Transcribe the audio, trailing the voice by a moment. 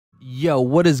Yo,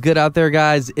 what is good out there,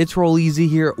 guys? It's Rolleezy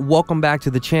here. Welcome back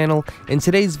to the channel. In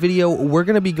today's video, we're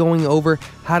going to be going over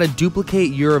how to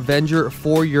duplicate your Avenger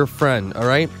for your friend,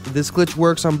 alright? This glitch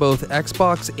works on both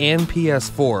Xbox and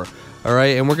PS4,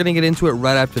 alright? And we're going to get into it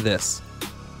right after this.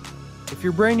 If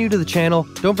you're brand new to the channel,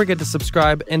 don't forget to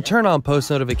subscribe and turn on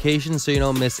post notifications so you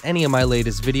don't miss any of my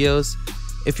latest videos.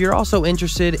 If you're also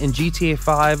interested in GTA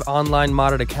 5 online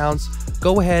modded accounts,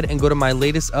 go ahead and go to my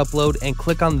latest upload and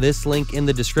click on this link in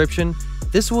the description.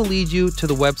 This will lead you to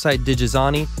the website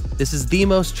Digizani. This is the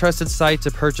most trusted site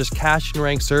to purchase cash and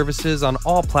rank services on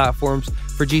all platforms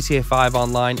for GTA 5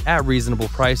 online at reasonable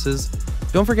prices.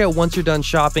 Don't forget, once you're done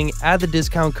shopping, add the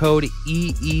discount code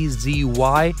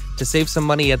EEZY to save some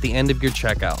money at the end of your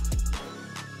checkout.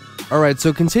 Alright,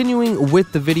 so continuing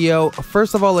with the video,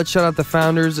 first of all, let's shout out the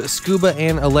founders, Scooba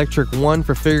and electricwun,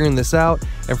 for figuring this out.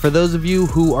 And for those of you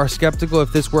who are skeptical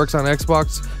if this works on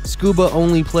Xbox, Scooba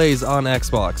only plays on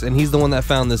Xbox, and he's the one that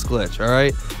found this glitch,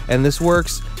 alright? And this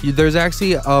works. There's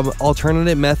actually an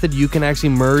alternative method. You can actually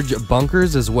merge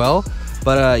bunkers as well.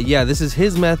 But yeah, this is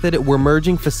his method. We're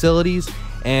merging facilities.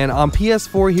 And on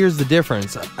PS4, here's the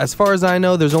difference. As far as I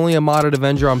know, there's only a modded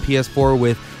Avenger on PS4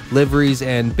 with liveries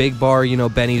and big bar, you know,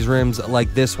 Benny's rims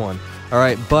like this one.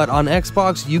 Alright, but on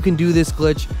Xbox, you can do this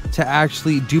glitch to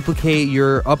actually duplicate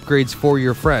your upgrades for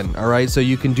your friend. Alright, so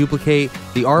you can duplicate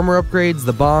the armor upgrades,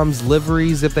 the bombs,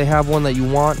 liveries if they have one that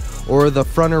you want, or the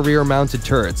front or rear mounted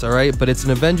turrets. Alright, but it's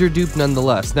an Avenger dupe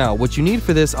nonetheless. Now, what you need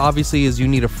for this, obviously, is you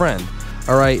need a friend.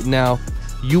 Alright, now,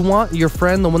 you want your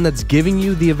friend, the one that's giving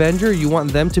you the Avenger, you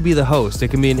want them to be the host. It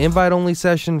can be an invite-only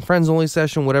session, friends-only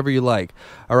session, whatever you like.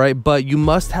 Alright, but you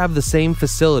must have the same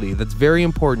facility. That's very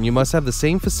important. You must have the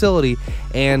same facility,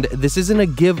 and this isn't a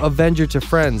give Avenger to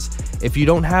friends. If you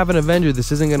don't have an Avenger,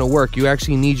 this isn't going to work. You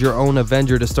actually need your own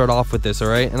Avenger to start off with this,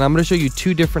 alright? And I'm going to show you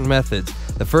two different methods.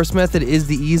 The first method is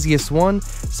the easiest one.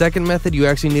 Second method, you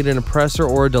actually need an oppressor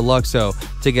or a deluxo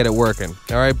to get it working.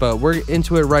 Alright, but we're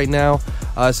into it right now.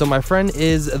 So my friend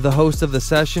is the host of the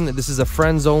session. This is a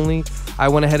friends only. I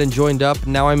went ahead and joined up.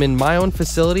 Now I'm in my own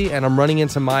facility and I'm running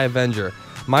into my Avenger.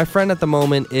 My friend at the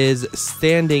moment is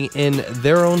standing in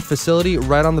their own facility,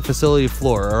 right on the facility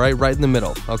floor, alright, right in the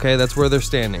middle. Okay, that's where they're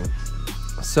standing.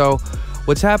 So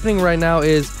what's happening right now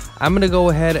is I'm gonna go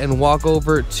ahead and walk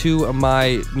over to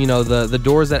my, you know, the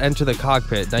doors that enter the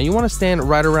cockpit. Now you want to stand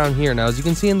right around here. Now, as you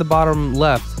can see in the bottom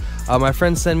left, my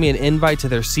friend sent me an invite to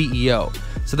their CEO.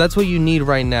 So that's what you need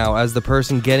right now as the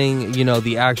person getting, you know,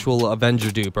 the actual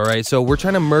Avenger dupe, alright? So we're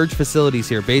trying to merge facilities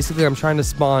here. Basically, I'm trying to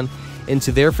spawn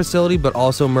into their facility, but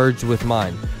also merge with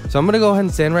mine. So I'm going to go ahead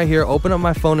and stand right here, open up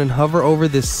my phone, and hover over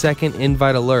this second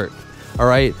invite alert,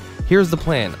 alright? Here's the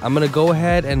plan. I'm going to go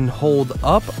ahead and hold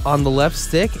up on the left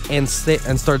stick and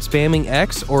start spamming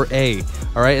X or A,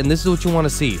 alright? And this is what you want to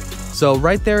see. So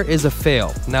right there is a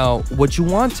fail. Now, what you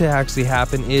want to actually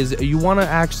happen is you want to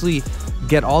actually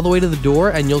get all the way to the door,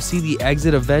 and you'll see the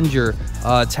exit Avenger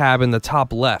tab in the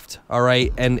top left.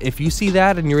 Alright, and if you see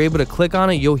that and you're able to click on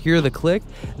it, you'll hear the click,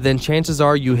 then chances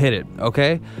are you hit it.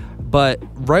 Okay, but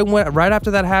right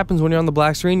after that happens, when you're on the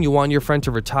black screen, you want your friend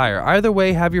to retire. Either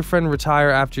way, have your friend retire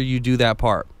after you do that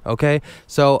part. Okay,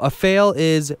 so a fail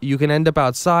is you can end up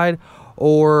outside,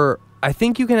 or I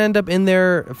think you can end up in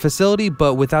their facility,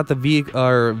 but without the vehicle,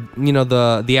 or you know,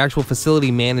 the actual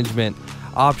facility management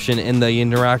option in the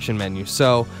interaction menu.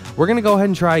 So we're gonna go ahead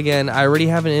and try again. I already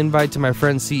have an invite to my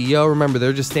friend's CEO. Remember,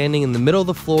 they're just standing in the middle of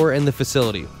the floor in the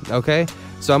facility. Okay,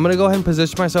 so I'm gonna go ahead and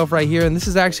position myself right here, and this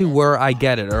is actually where I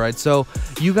get it. All right, so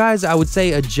you guys, I would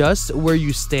say adjust where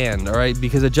you stand, all right,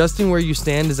 because adjusting where you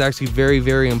stand is actually very,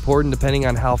 very important depending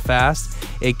on how fast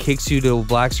it kicks you to a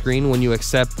black screen when you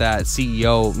accept that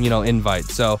CEO, you know, invite.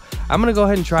 So I'm gonna go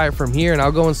ahead and try it from here, and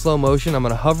I'll go in slow motion. I'm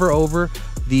gonna hover over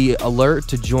the alert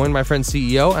to join my friend's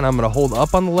CEO, and I'm going to hold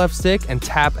up on the left stick and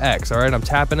tap X. Alright, I'm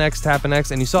tapping X,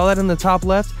 and you saw that in the top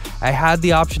left, I had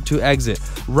the option to exit.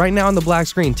 Right now on the black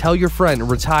screen, tell your friend,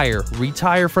 retire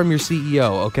from your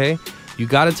CEO, okay? You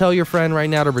got to tell your friend right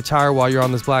now to retire while you're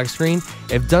on this black screen.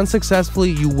 If done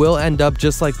successfully, you will end up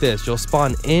just like this. You'll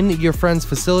spawn in your friend's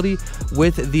facility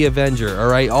with the Avenger,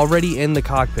 alright, already in the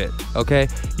cockpit, okay?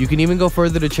 You can even go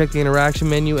further to check the interaction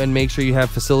menu and make sure you have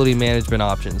facility management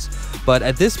options. But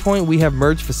at this point, we have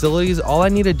merged facilities. All I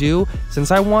need to do, since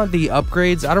I want the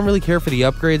upgrades, I don't really care for the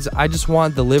upgrades, I just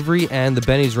want the livery and the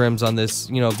Benny's rims on this,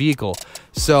 you know, vehicle.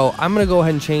 So I'm going to go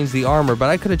ahead and change the armor, but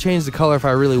I could have changed the color if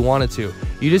I really wanted to.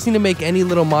 You just need to make any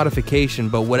little modification,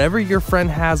 but whatever your friend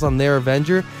has on their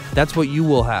Avenger, that's what you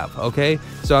will have, okay?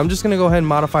 So I'm just going to go ahead and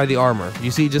modify the armor. You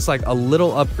see, just like a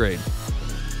little upgrade,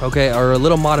 okay, or a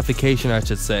little modification, I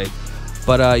should say.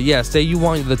 But yeah, say you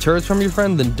want the turrets from your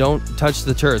friend, then don't touch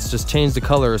the turrets, just change the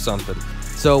color or something.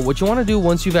 So what you want to do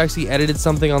once you've actually edited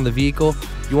something on the vehicle,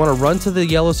 you want to run to the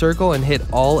yellow circle and hit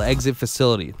all exit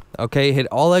facility. Okay, hit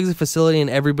all exit facility and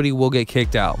everybody will get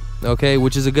kicked out. Okay,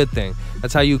 which is a good thing.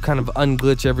 That's how you kind of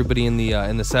unglitch everybody in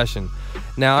the session.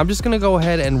 Now I'm just gonna go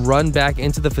ahead and run back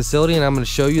into the facility, and I'm gonna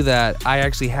show you that I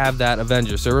actually have that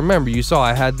Avenger. So remember, you saw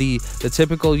I had the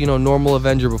typical, you know, normal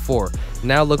Avenger before.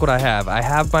 Now look what I have. I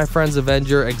have my friend's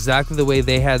Avenger exactly the way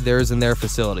they had theirs in their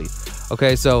facility.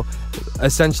 Okay, so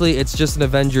essentially it's just an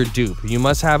Avenger dupe. You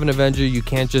must have an Avenger, you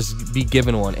can't just be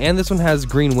given one. And this one has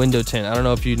green window tint. I don't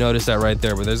know if you noticed that right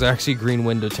there, but there's actually green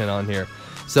window tint on here.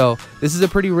 So this is a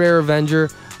pretty rare Avenger.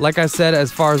 Like I said,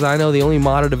 as far as I know, the only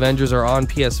modded Avengers are on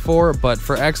PS4, but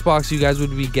for Xbox you guys would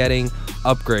be getting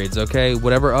upgrades, okay?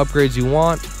 Whatever upgrades you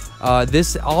want.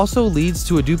 This also leads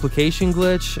to a duplication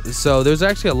glitch, so there's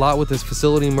actually a lot with this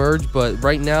facility merge, but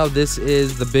right now this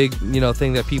is the big, you know,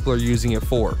 thing that people are using it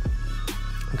for.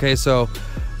 Okay, so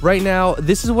right now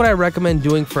this is what I recommend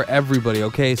doing for everybody.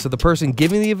 Okay, so the person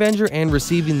giving the Avenger and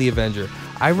receiving the Avenger,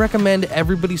 I recommend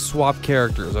everybody swap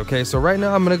characters. Okay, so right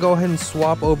now I'm gonna go ahead and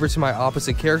swap over to my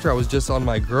opposite character. I was just on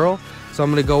my girl, so I'm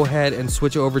gonna go ahead and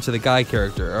switch over to the guy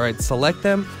character. All right, select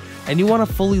them, and you want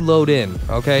to fully load in.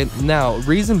 Okay, now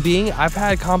reason being, I've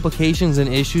had complications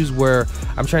and issues where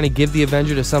I'm trying to give the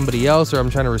Avenger to somebody else, or I'm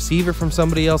trying to receive it from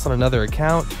somebody else on another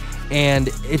account. And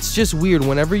it's just weird.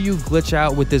 Whenever you glitch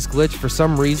out with this glitch, for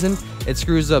some reason it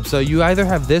screws up. So you either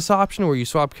have this option where you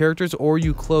swap characters, or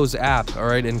you close app, all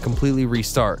right, and completely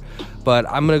restart. But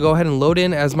I'm gonna go ahead and load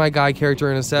in as my guy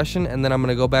character in a session, and then I'm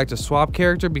gonna go back to swap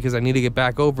character because I need to get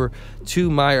back over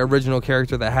to my original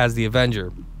character that has the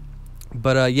Avenger.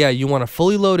 But yeah, you want to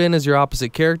fully load in as your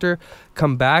opposite character,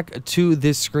 come back to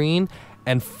this screen,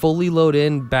 and fully load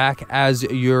in back as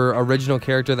your original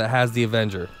character that has the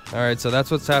Avenger. Alright, so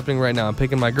that's what's happening right now. I'm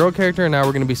picking my girl character, and now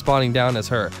we're going to be spawning down as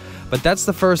her. But that's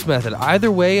the first method.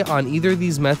 Either way, on either of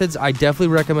these methods, I definitely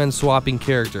recommend swapping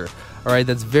character. Alright,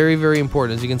 that's very, very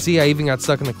important. As you can see, I even got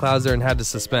stuck in the clouds there and had to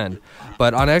suspend.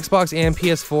 But on Xbox and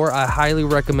PS4, I highly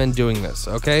recommend doing this,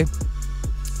 okay?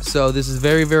 So this is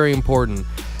very, very important.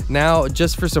 Now,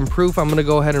 just for some proof, I'm going to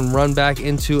go ahead and run back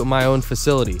into my own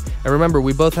facility. And remember,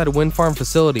 we both had a wind farm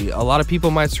facility. A lot of people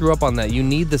might screw up on that. You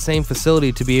need the same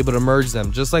facility to be able to merge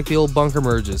them, just like the old bunker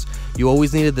merges. You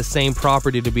always needed the same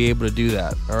property to be able to do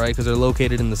that, all right, because they're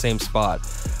located in the same spot.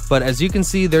 But as you can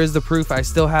see, there's the proof. I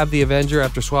still have the Avenger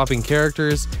after swapping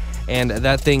characters, and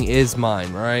that thing is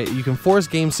mine. All right, you can force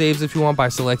game saves if you want by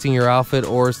selecting your outfit,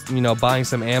 or, you know, buying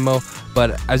some ammo.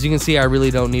 But as you can see, I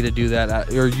really don't need to do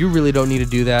that, or you really don't need to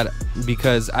do that,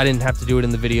 because I didn't have to do it in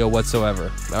the video whatsoever.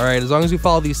 All right, as long as you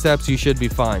follow these steps, you should be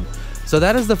fine. So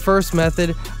that is the first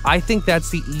method. I think that's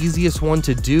the easiest one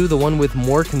to do, the one with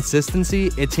more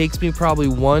consistency. It takes me probably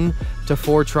 1 to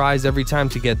 4 tries every time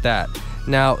to get that.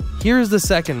 Now, here's the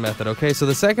second method, okay? So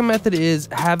the second method is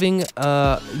having,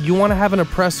 you want to have an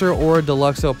oppressor or a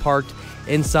Deluxo parked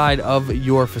inside of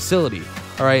your facility,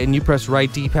 all right? And you press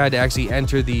right D-pad to actually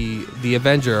enter the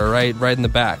Avenger, all right? Right in the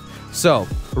back. So,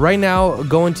 right now,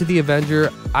 going to the Avenger,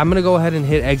 I'm going to go ahead and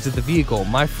hit exit the vehicle.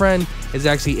 My friend is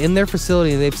actually in their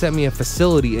facility, and they've sent me a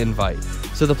facility invite.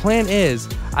 So the plan is,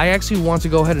 I actually want to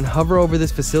go ahead and hover over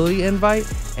this facility invite,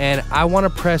 and I want to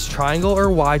press triangle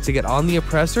or Y to get on the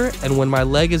oppressor, and when my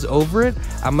leg is over it,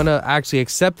 I'm going to actually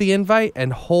accept the invite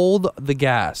and hold the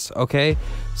gas, okay?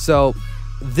 So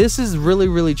this is really,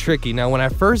 really tricky. Now, when I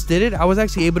first did it, I was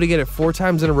actually able to get it 4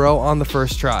 times in a row on the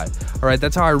first try. All right,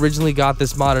 that's how I originally got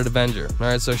this modded Avenger. All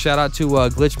right, so shout out to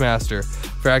Glitchmaster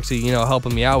for actually, you know,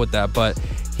 helping me out with that. But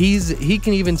he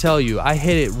can even tell you I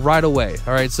hit it right away.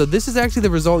 All right, so this is actually the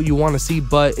result you want to see.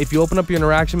 But if you open up your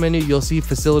interaction menu, you'll see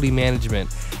facility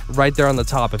management right there on the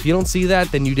top. If you don't see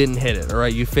that, then you didn't hit it. All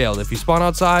right, you failed. If you spawn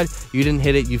outside, you didn't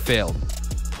hit it, you failed.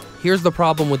 Here's the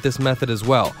problem with this method as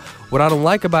well. What I don't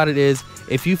like about it is,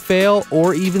 if you fail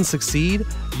or even succeed,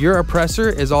 your oppressor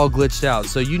is all glitched out.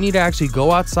 So you need to actually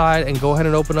go outside and go ahead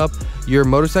and open up your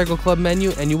motorcycle club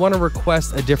menu, and you want to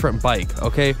request a different bike,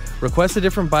 okay? Request a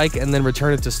different bike and then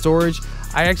return it to storage.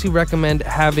 I actually recommend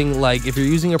having, like, if you're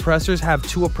using oppressors, have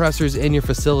 2 oppressors in your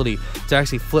facility to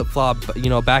actually flip-flop, you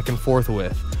know, back and forth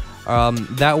with.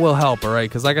 That will help, all right?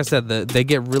 Because like I said, they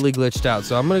get really glitched out.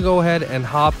 So I'm going to go ahead and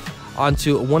hop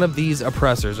onto one of these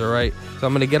oppressors, all right? So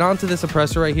I'm going to get onto this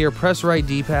oppressor right here, press right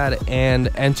D-pad, and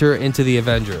enter into the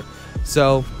Avenger.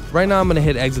 So right now I'm going to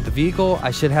hit exit the vehicle.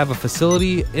 I should have a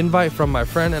facility invite from my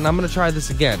friend, and I'm going to try this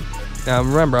again. Now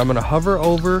remember, I'm going to hover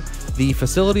over the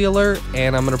facility alert,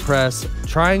 and I'm going to press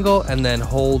triangle and then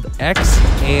hold X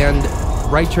and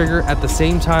right trigger at the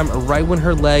same time right when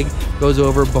her leg goes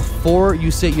over before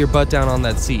you sit your butt down on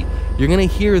that seat. You're gonna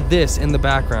hear this in the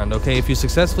background, okay? If you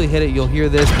successfully hit it, you'll hear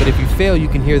this, but if you fail, you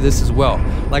can hear this as well.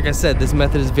 Like I said, this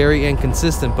method is very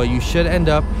inconsistent, but you should end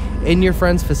up in your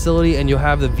friend's facility and you'll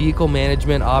have the vehicle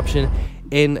management option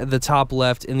in the top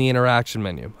left in the interaction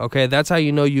menu, okay? That's how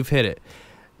you know you've hit it.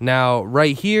 Now,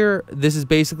 right here, this is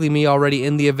basically me already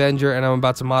in the Avenger, and I'm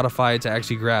about to modify it to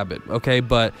actually grab it, okay?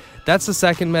 But that's the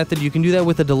second method. You can do that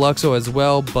with the Deluxo as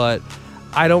well, but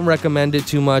I don't recommend it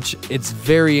too much. It's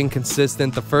very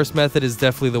inconsistent. The first method is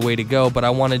definitely the way to go, but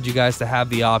I wanted you guys to have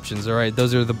the options, all right?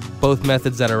 Those are the both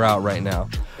methods that are out right now.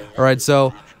 All right,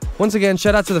 so once again,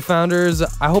 shout out to the founders.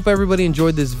 I hope everybody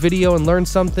enjoyed this video and learned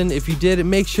something. If you did,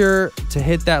 make sure to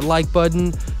hit that like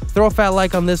button. Throw a fat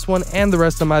like on this one and the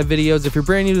rest of my videos. If you're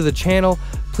brand new to the channel,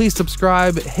 please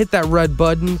subscribe, hit that red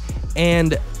button,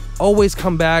 and always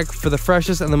come back for the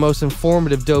freshest and the most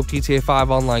informative dope GTA 5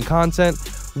 online content.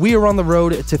 We are on the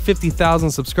road to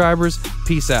 50,000 subscribers.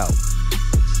 Peace out.